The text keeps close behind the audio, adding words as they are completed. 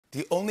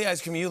The only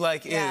ice cream you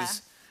like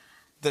is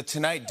the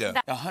Tonight Dough.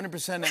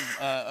 100%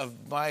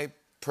 of my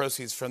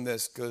proceeds from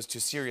this goes to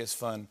Serious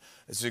Fun.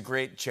 It's a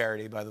great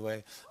charity, by the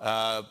way.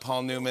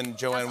 Paul Newman,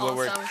 Joanne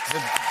Woodward. Awesome.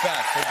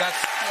 The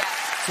best.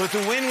 So it's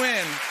a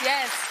win-win.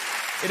 Yes.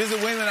 It is a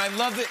win-win. I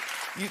love it.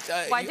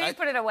 Why did you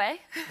put it away?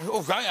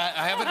 Oh,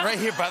 I have it right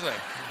here, by the way.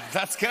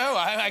 Let's go.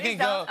 I can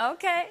go.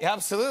 Okay. Yeah,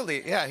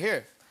 absolutely. Yeah,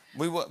 here.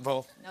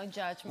 Well, no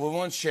judgment. We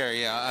won't share.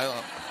 Yeah,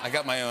 I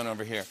got my own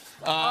over here.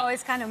 Oh,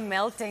 it's kind of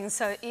melting,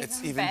 so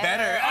it's even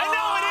better. I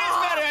know it is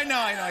better.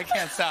 I know. I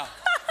can't stop.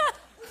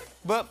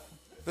 But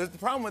the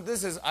problem with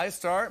this is I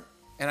start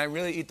and I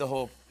really eat the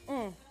whole.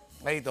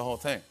 I eat the whole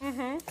thing.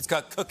 It's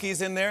got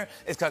cookies in there.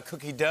 It's got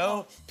cookie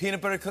dough, peanut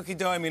butter cookie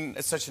dough. I mean,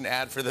 it's such an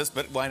ad for this,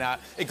 but why not?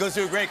 It goes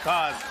to a great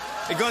cause.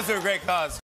 It goes to a great cause.